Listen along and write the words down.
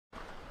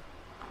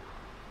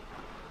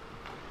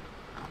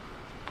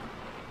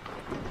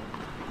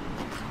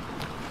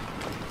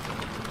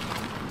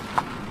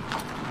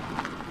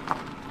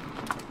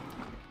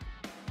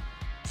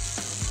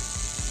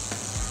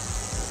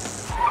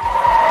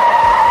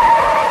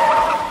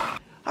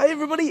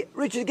everybody,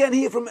 Richard again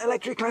here from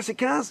Electric Classic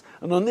Cars,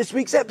 and on this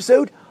week's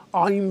episode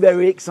I'm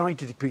very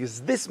excited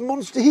because this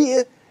monster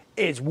here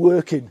is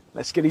working.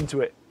 Let's get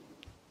into it.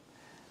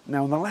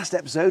 Now in the last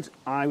episode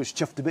I was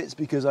chuffed to bits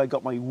because I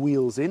got my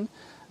wheels in,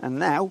 and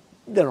now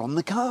they're on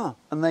the car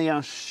and they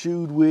are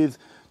shoed with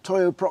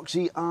Toyo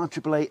Proxy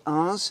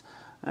R888Rs,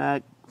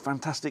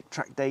 fantastic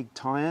track day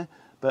tyre.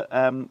 But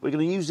we're going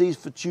to use these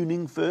for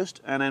tuning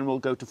first, and then we'll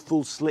go to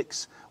full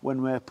slicks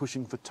when we're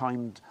pushing for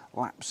timed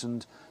laps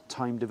and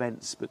timed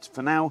events. But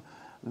for now,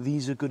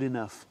 these are good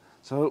enough.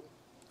 So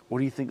what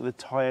do you think of the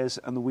tyres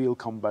and the wheel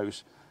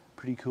combos?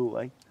 Pretty cool,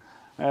 eh?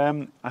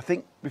 I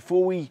think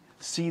before we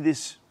see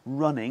this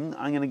running,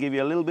 I'm going to give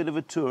you a little bit of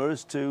a tour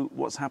as to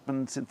what's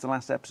happened since the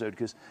last episode,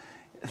 because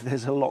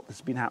there's a lot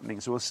that's been happening.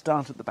 So we'll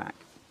start at the back.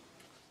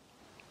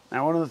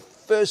 Now, one of the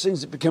first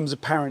things that becomes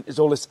apparent is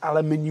all this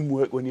aluminium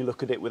work when you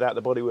look at it without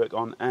the bodywork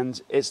on,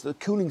 and it's the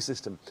cooling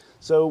system.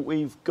 So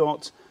we've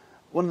got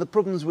one of the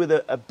problems with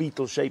a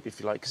Beetle shape, if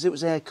you like, because it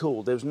was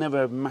air-cooled. There was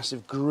never a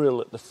massive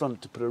grill at the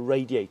front to put a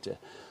radiator.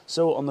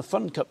 So on the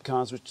Fun Cup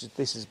cars, which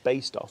this is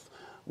based off,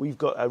 we've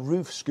got a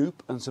roof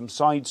scoop and some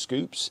side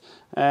scoops,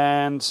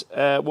 and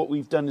what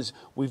we've done is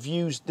we've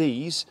used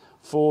these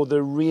for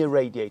the rear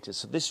radiator.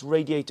 So this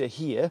radiator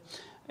here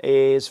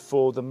is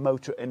for the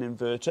motor and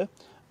inverter,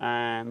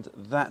 and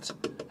that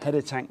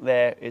header tank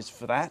there is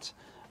for that,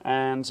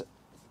 and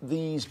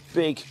these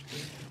big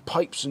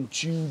pipes and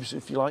tubes,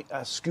 if you like,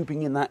 are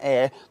scooping in that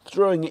air,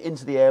 throwing it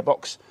into the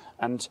airbox,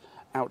 and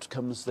out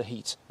comes the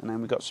heat. And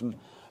then we've got some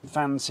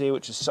fans here,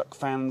 which are suck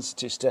fans,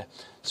 just to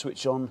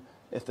switch on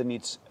if there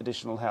needs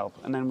additional help.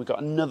 And then we've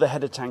got another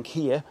header tank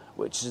here,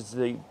 which is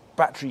the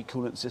battery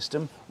coolant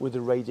system with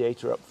the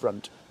radiator up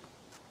front.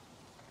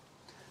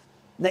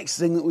 Next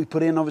thing that we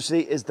put in,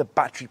 obviously, is the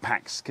battery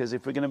packs, because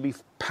if we're going to be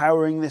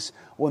powering this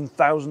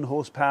 1,000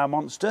 horsepower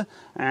monster,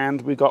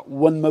 and we've got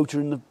one motor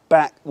in the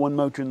back, one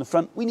motor in the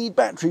front, we need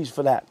batteries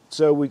for that.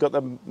 So we've got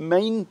the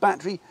main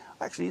battery,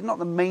 actually not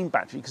the main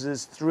battery because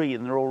there's three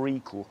and they're all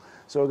equal.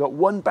 So I've got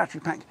one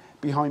battery pack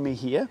behind me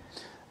here,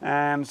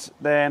 and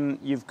then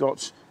you've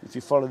got, if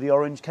you follow the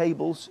orange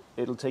cables,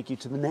 it'll take you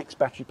to the next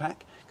battery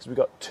pack, because we've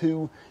got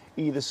two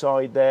either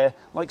side there,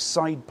 like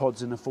side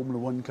pods in a Formula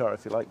 1 car,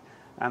 if you like,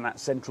 and that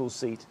central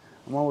seat.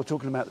 And while we're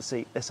talking about the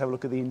seat, let's have a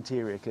look at the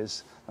interior,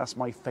 because that's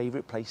my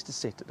favourite place to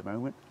sit at the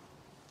moment.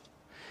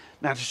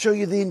 Now, to show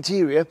you the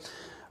interior,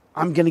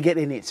 I'm going to get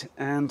in it,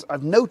 and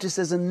I've noticed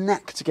there's a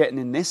knack to getting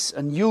in this,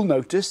 and you'll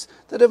notice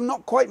that I've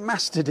not quite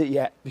mastered it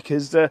yet,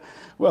 because,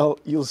 well,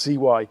 you'll see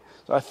why.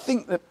 So I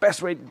think the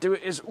best way to do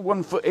it is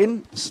 1 foot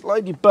in,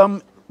 slide your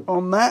bum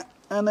on that,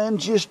 and then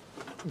just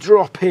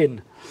drop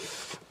in.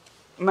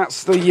 And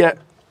that's the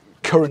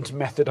current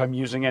method I'm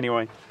using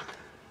anyway.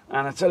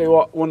 And I tell you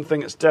what, one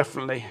thing that's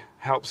definitely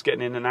helps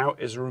getting in and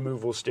out is a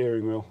removable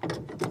steering wheel.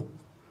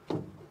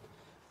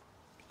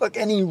 Like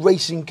any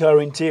racing car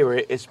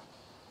interior, it's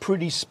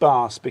pretty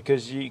sparse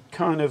because you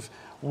kind of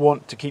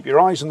want to keep your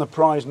eyes on the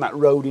prize and that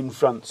road in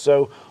front.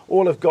 So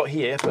all I've got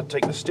here, if I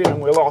take the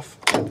steering wheel off,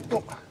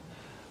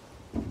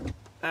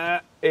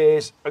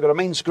 is I've got a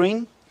main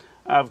screen,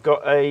 I've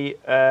got a,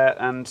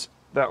 and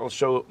that will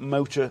show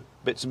motor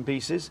bits and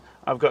pieces.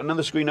 I've got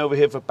another screen over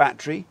here for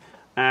battery,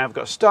 I've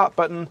got a start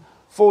button,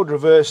 forward,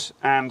 reverse,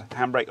 and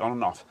handbrake on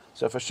and off.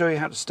 So if I show you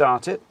how to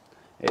start it,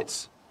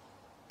 that's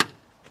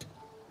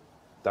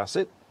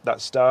it,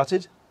 that's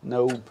started.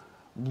 No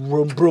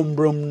brum brum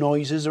brum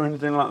noises or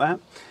anything like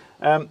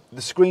that.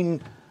 The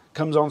screen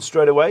comes on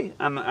straight away,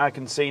 and I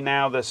can see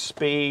now the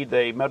speed,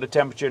 the motor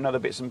temperature, and other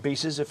bits and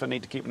pieces if I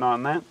need to keep an eye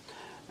on that.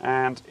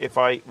 And if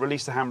I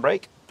release the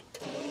handbrake,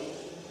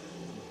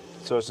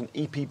 so it's an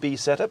EPB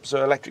setup,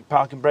 so electric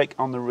parking brake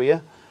on the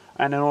rear,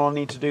 and then all I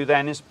need to do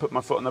then is put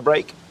my foot on the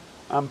brake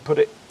and put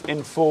it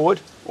in forward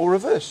or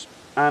reverse,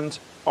 and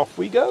off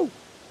we go,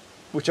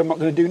 which I'm not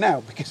going to do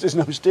now because there's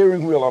no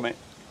steering wheel on it.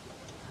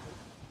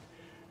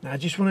 Now I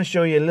just want to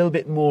show you a little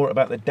bit more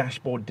about the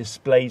dashboard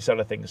display side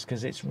of things,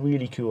 because it's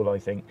really cool, I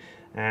think,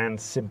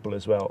 and simple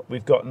as well.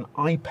 We've got an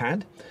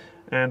iPad,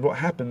 and what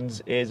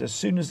happens is as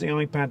soon as the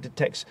iPad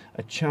detects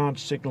a charge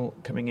signal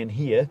coming in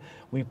here,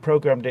 we've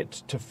programmed it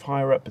to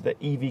fire up the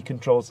EV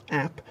Controls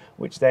app,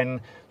 which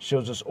then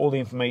shows us all the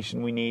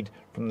information we need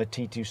from the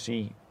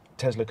T2C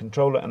Tesla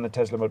controller and the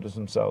Tesla motors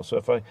themselves. So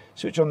if I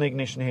switch on the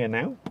ignition here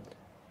now,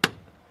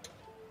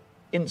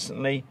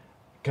 instantly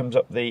comes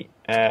up the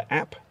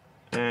app,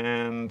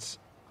 and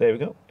there we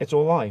go, it's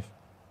all live.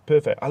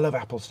 Perfect. I love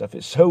Apple stuff,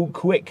 it's so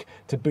quick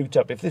to boot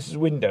up. If this is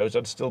Windows,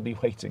 I'd still be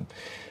waiting.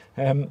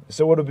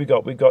 So what have we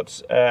got? We've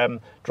got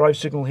drive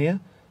signal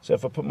here. So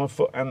if I put my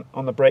foot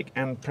on the brake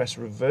and press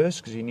reverse,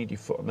 because you need your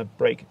foot on the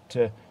brake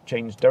to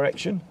change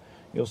direction,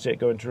 you'll see it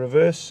go into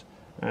reverse,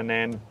 and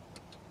then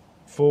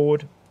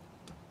forward,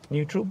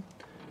 neutral.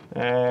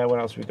 What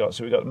else we got?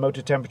 So we've got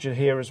motor temperature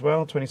here as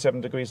well, 27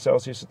 degrees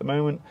Celsius at the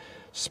moment.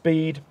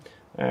 Speed,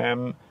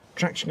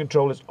 traction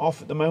control is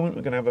off at the moment.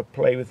 We're going to have a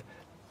play with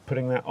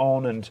putting that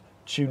on and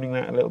tuning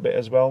that a little bit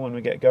as well when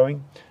we get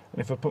going. And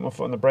if I put my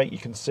foot on the brake, you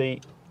can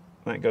see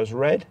that goes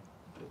red.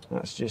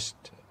 That's just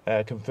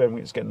confirming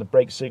it's getting the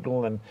brake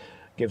signal and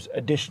gives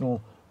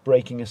additional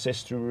braking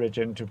assist through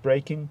regenerative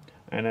braking.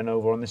 And then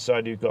over on this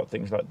side you've got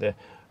things like the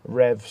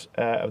revs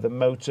of the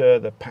motor,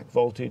 the pack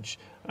voltage,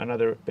 and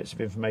other bits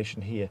of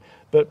information here.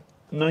 But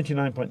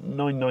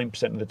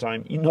 99.99% of the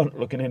time you're not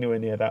looking anywhere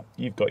near that.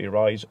 You've got your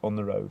eyes on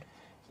the road.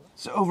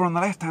 So over on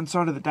the left hand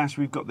side of the dash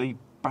we've got the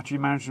battery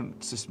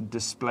management system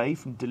display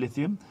from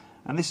Dilithium,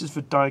 and this is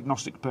for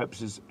diagnostic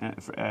purposes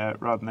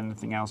rather than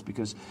anything else,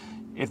 because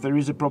if there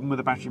is a problem with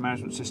the battery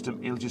management system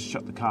it'll just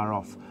shut the car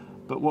off.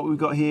 But what we've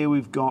got here,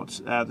 we've got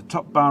the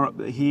top bar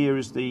up here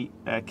is the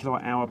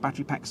kilowatt hour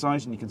battery pack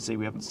size, and you can see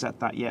we haven't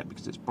set that yet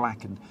because it's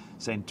black and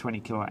saying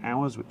 20 kilowatt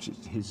hours, which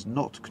is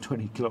not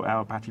 20 kilowatt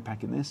hour battery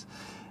pack in this.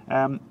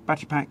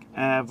 Battery pack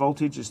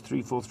voltage is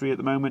 343 at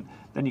the moment.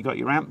 Then you've got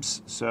your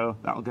amps, so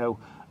that'll go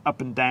up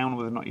and down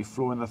whether or not you're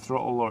flooring the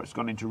throttle or it's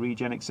gone into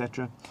regen,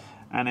 etc.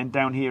 And then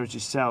down here is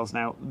your cells.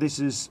 Now this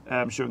is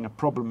showing a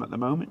problem at the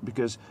moment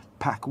because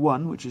pack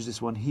 1, which is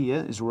this one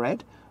here, is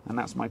red, and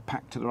that's my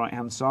pack to the right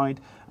hand side,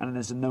 and then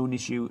there's a known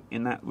issue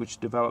in that which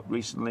developed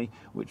recently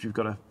which we've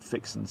got to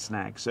fix and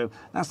snag. So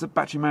that's the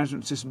battery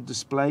management system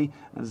display.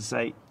 As I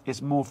say,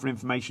 it's more for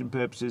information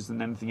purposes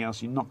than anything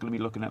else. You're not going to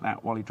be looking at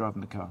that while you're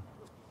driving the car.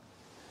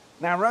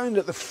 Now round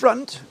at the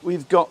front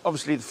we've got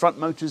obviously the front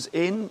motors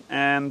in,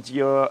 and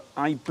your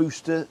eye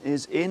booster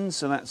is in,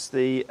 so that's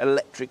the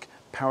electric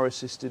power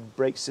assisted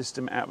brake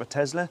system out of a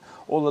Tesla.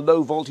 All the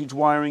low voltage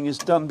wiring is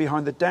done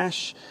behind the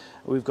dash.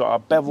 We've got our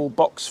bevel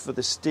box for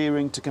the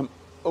steering to come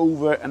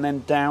over and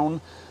then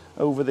down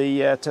over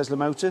the Tesla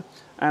motor,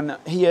 and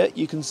here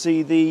you can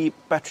see the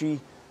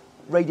battery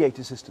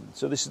radiator system.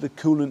 So this is the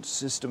coolant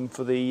system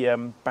for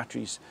the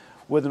batteries.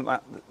 Whether or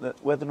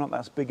not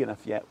that's big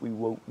enough yet, we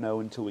won't know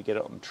until we get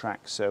it on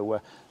track.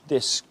 So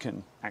this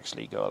can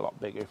actually go a lot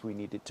bigger if we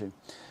needed to.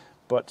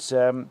 But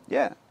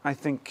yeah, I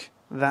think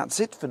that's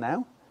it for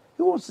now.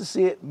 Who wants to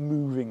see it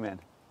moving then?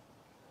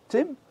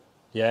 Tim?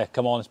 Yeah,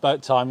 come on, it's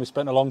about time. We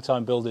spent a long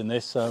time building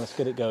this, so let's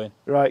get it going.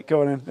 Right,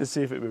 go on in. Let's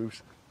see if it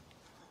moves.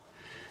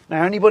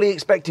 Now, anybody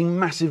expecting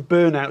massive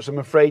burnouts, I'm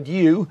afraid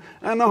you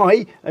and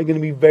I are going to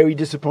be very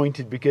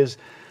disappointed, because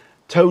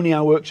Tony,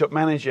 our workshop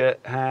manager,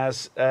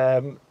 has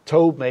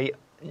told me,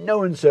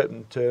 no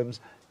uncertain terms,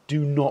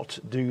 do not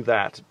do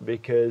that,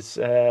 because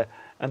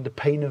under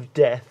pain of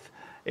death,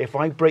 if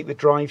I break the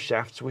drive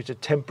shafts, which are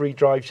temporary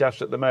drive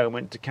shafts at the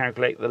moment, to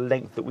calculate the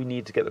length that we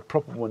need to get the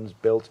proper ones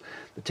built,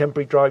 the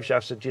temporary drive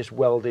shafts are just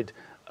welded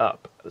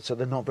up, so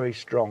they're not very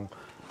strong.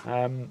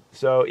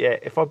 So yeah,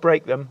 if I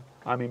break them,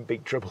 I'm in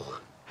big trouble.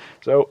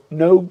 So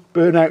no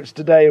burnouts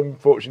today,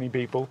 unfortunately,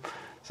 people.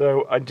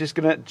 So I'm just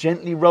going to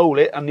gently roll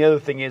it. And the other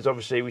thing is,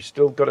 obviously, we've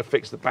still got to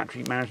fix the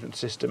battery management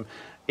system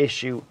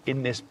issue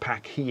in this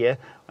pack here.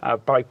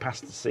 I've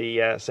bypassed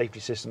the safety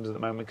systems at the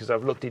moment because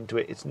I've looked into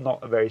it. It's not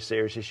a very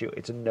serious issue.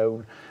 It's a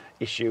known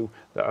issue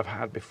that I've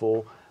had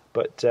before.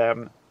 But,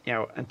 you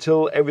know,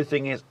 until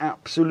everything is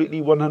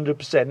absolutely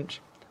 100%,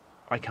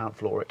 I can't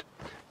floor it.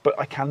 But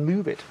I can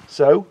move it.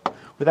 So,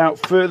 without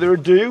further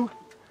ado,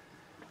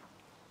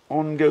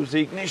 on goes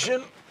the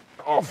ignition.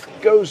 Off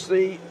goes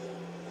the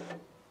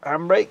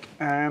handbrake,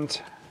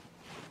 and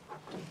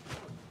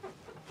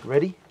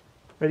ready?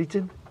 Ready,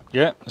 Tim?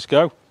 Yeah, let's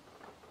go.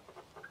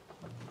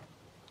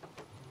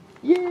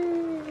 Yeah!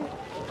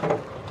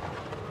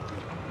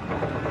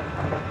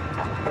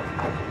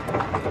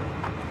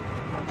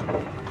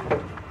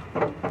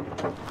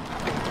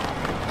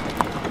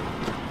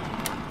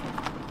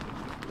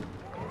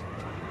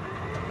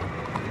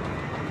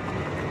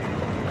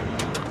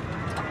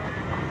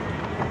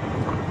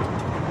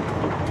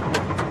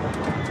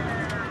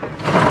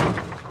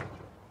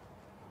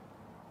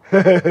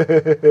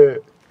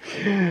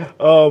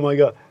 Oh my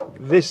god,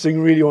 this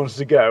thing really wants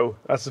to go.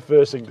 That's the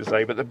first thing to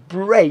say. But the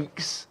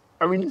brakes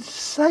are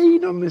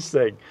insane on this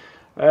thing.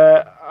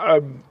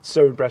 I'm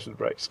so impressed with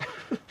the brakes.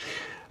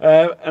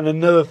 And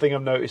another thing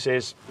I've noticed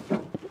is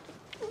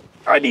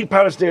I need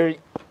power steering.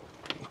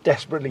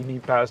 Desperately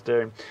need power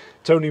steering.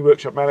 Tony,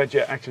 workshop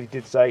manager, actually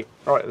did say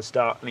right at the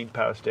start, I need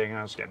power steering. And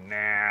I was going,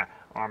 nah,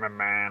 I'm a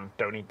man,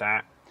 don't need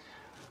that.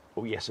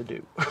 Oh yes, I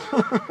do.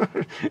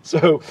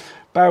 So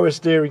power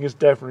steering is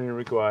definitely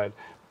required.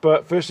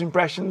 But first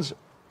impressions,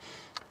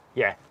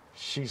 yeah,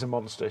 she's a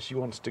monster. She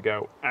wants to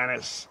go, and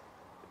it's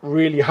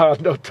really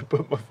hard not to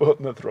put my foot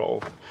on the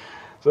throttle.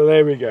 So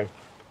there we go.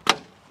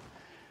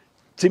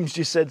 Tim's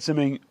just said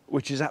something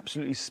which is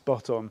absolutely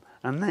spot on,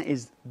 and that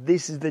is,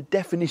 this is the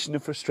definition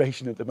of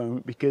frustration at the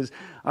moment, because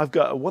I've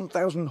got a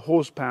 1,000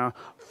 horsepower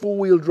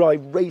four-wheel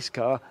drive race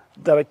car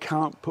that I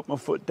can't put my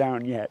foot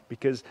down yet,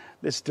 because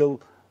there's still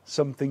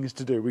some things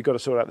to do. We've got to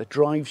sort out the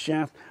drive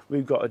shaft,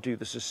 we've got to do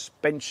the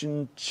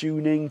suspension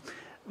tuning,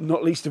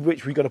 not least of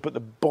which we've got to put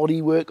the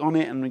bodywork on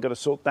it, and we've got to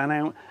sort that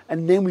out,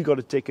 and then we've got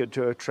to take it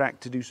to a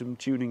track to do some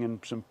tuning and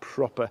some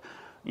proper,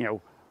 you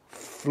know,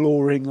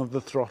 flooring of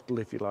the throttle,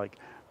 if you like.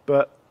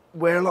 But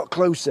we're a lot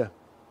closer.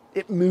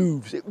 It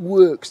moves, it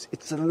works,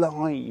 it's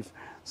alive.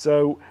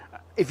 So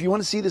if you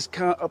want to see this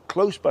car up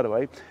close, by the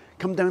way,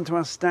 come down to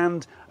our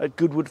stand at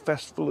Goodwood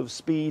Festival of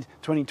Speed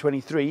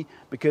 2023,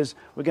 because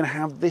we're going to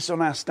have this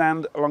on our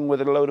stand along with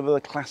a load of other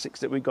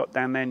classics that we've got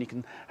down there, and you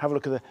can have a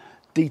look at the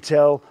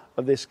detail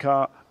of this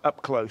car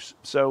up close.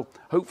 So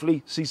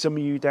hopefully see some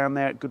of you down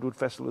there at Goodwood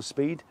Festival of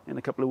Speed in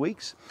a couple of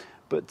weeks.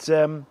 But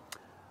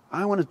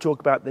I want to talk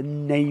about the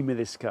name of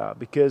this car,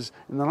 because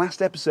in the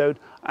last episode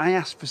I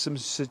asked for some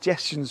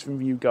suggestions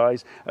from you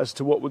guys as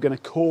to what we're going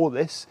to call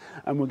this,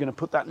 and we're going to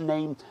put that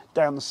name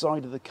down the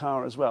side of the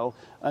car as well.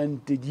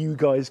 And did you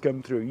guys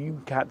come through?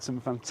 You had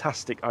some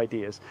fantastic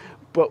ideas,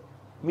 but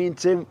me and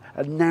Tim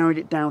have narrowed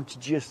it down to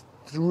just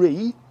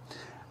 3,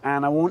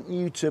 and I want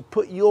you to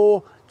put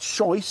your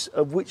choice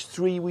of which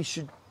 3 we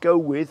should go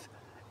with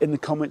in the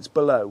comments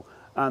below,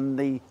 and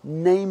the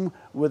name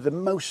with the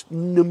most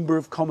number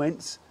of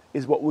comments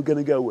is what we're going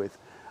to go with.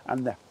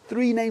 And the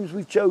 3 names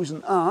we've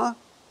chosen are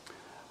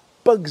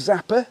Bug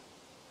Zappa,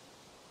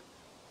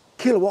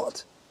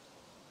 Kilowatt,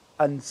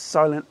 and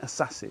Silent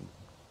Assassin.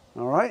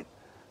 All right?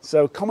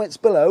 So comments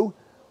below,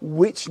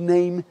 which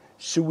name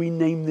should we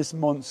name this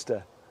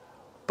monster?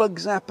 Bug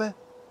Zappa,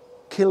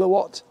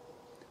 Kilowatt,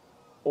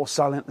 or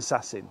Silent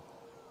Assassin?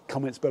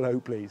 Comments below,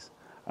 please.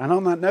 And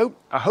on that note,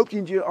 I hope you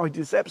enjoyed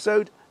this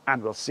episode,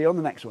 and we'll see you on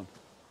the next one.